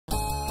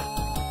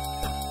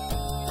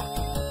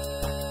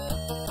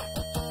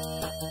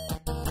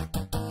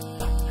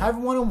Hi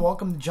everyone and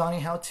welcome to Johnny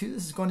How To.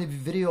 This is going to be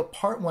video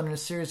part 1 in a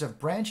series of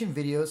branching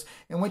videos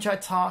in which I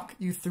talk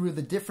you through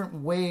the different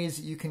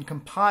ways you can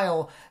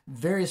compile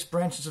various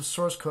branches of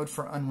source code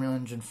for Unreal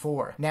Engine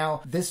 4.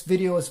 Now, this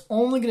video is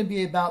only going to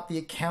be about the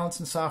accounts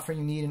and software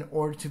you need in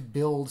order to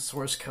build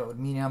source code,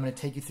 meaning I'm going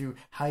to take you through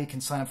how you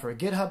can sign up for a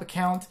Github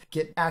account,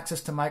 get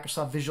access to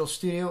Microsoft Visual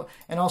Studio,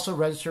 and also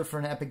register for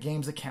an Epic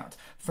Games account.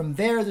 From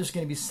there's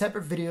going to be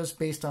separate videos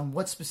based on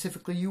what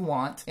specifically you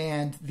want,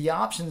 and the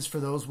options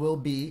for those will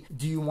be,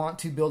 do you want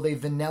to build a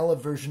vanilla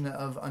version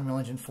of Unreal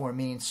Engine 4,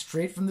 meaning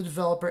straight from the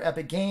developer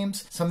Epic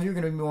Games? Some of you are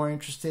going to be more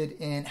interested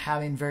in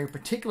having very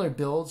particular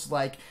builds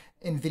like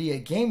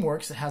Nvidia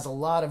Gameworks that has a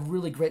lot of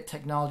really great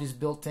technologies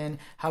built in.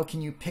 How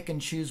can you pick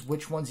and choose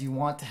which ones you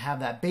want to have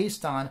that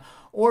based on?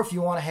 Or if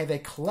you want to have a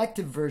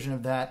collective version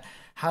of that,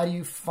 how do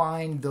you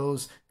find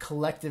those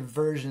collective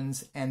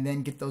versions and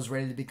then get those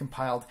ready to be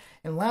compiled?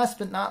 And last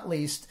but not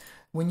least,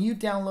 when you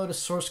download a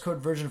source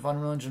code version of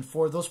Unreal Engine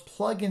 4, those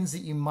plugins that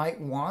you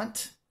might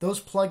want, those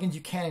plugins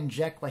you can't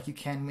inject like you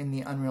can in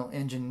the Unreal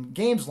Engine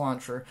Games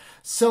Launcher.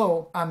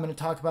 So I'm going to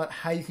talk about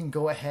how you can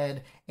go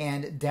ahead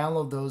and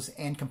download those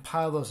and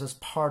compile those as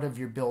part of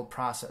your build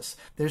process.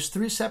 There's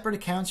 3 separate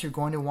accounts you're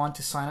going to want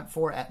to sign up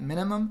for at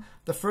minimum.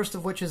 The first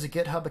of which is a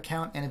GitHub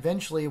account, and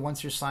eventually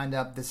once you're signed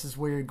up, this is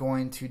where you're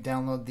going to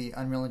download the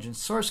Unreal Engine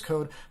source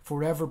code for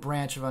whatever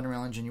branch of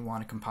Unreal Engine you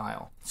want to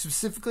compile.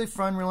 Specifically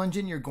for Unreal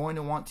Engine, you're going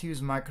to want to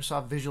use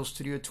Microsoft Visual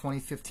Studio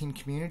 2015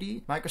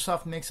 Community.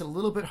 Microsoft makes it a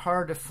little bit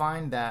hard to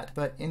find that,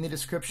 but in the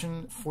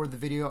description for the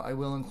video I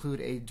will include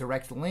a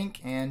direct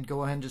link, and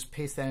go ahead and just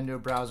paste that into a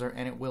browser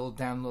and it will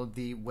download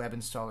the web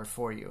installer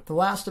for you. The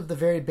last of the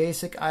very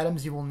basic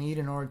items you will need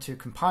in order to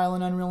compile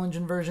an Unreal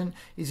Engine version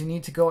is you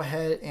need to go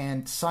ahead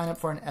and sign up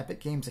for an Epic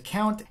Games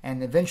account,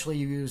 and eventually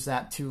you use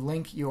that to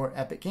link your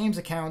Epic Games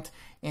account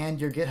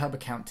and your GitHub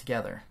account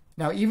together.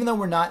 Now, even though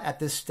we're not at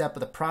this step of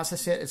the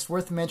process yet, it's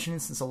worth mentioning,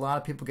 since a lot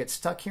of people get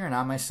stuck here, and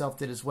I myself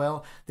did as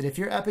well, that if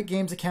your Epic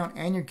Games account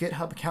and your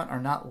GitHub account are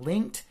not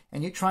linked,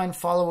 and you try and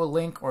follow a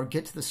link or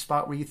get to the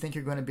spot where you think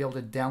you're going to be able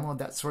to download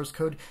that source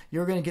code,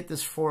 you're going to get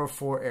this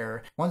 404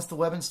 error. Once the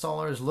web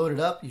installer is loaded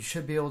up, you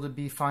should be able to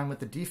be fine with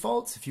the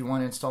defaults. If you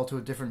want to install to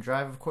a different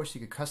drive, of course,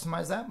 you could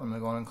customize that. I'm going to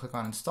go ahead and click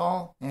on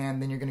install,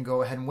 and then you're going to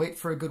go ahead and wait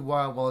for a good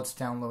while it's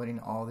downloading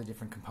all the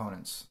different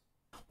components.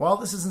 While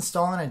this is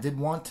installing, I did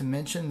want to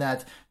mention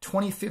that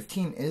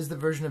 2015 is the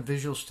version of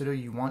Visual Studio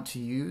you want to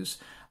use.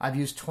 I've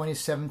used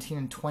 2017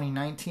 and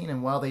 2019,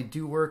 and while they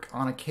do work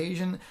on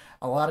occasion,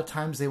 a lot of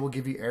times they will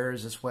give you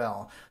errors as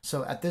well.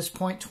 So at this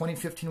point,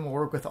 2015 will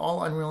work with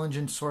all Unreal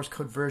Engine source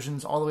code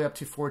versions all the way up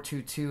to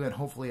 4.2.2 and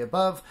hopefully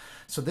above.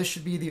 So this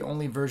should be the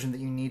only version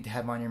that you need to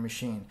have on your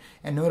machine.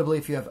 And notably,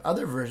 if you have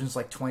other versions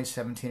like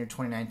 2017 or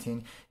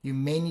 2019, you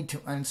may need to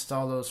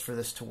uninstall those for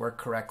this to work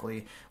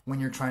correctly when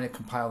you're trying to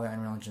compile the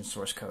Unreal Engine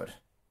source code.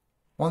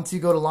 Once you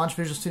go to launch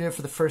Visual Studio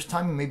for the first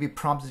time, you may be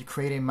prompted to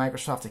create a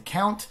Microsoft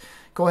account.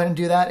 Go ahead and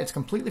do that. It's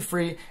completely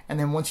free. And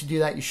then once you do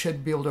that, you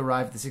should be able to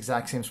arrive at this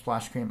exact same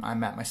splash screen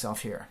I'm at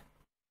myself here.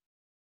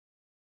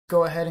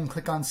 Go ahead and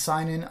click on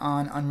sign in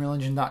on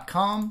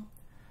unrealengine.com.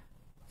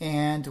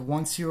 And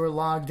once you are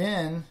logged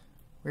in,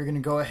 we're going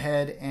to go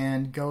ahead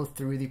and go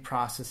through the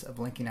process of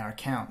linking our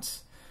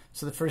accounts.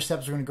 So the first step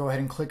is we're going to go ahead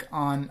and click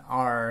on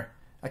our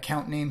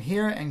account name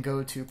here and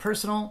go to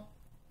personal.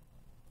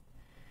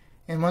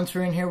 And once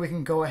we're in here, we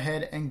can go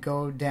ahead and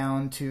go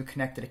down to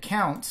connected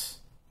accounts.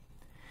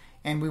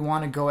 And we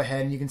want to go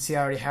ahead, and you can see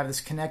I already have this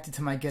connected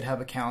to my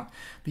GitHub account,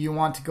 but you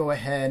want to go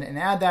ahead and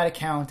add that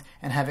account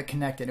and have it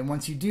connected. And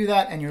once you do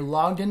that and you're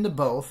logged into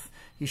both,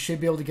 you should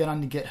be able to get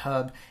onto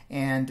GitHub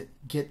and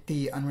get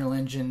the Unreal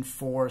Engine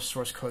 4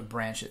 source code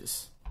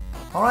branches.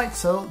 Alright,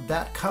 so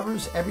that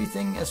covers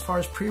everything as far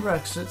as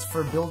prerequisites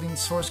for building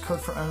source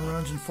code for Unreal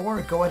Engine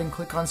 4. Go ahead and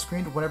click on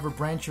screen to whatever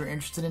branch you're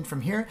interested in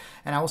from here,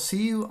 and I will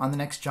see you on the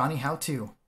next Johnny How To.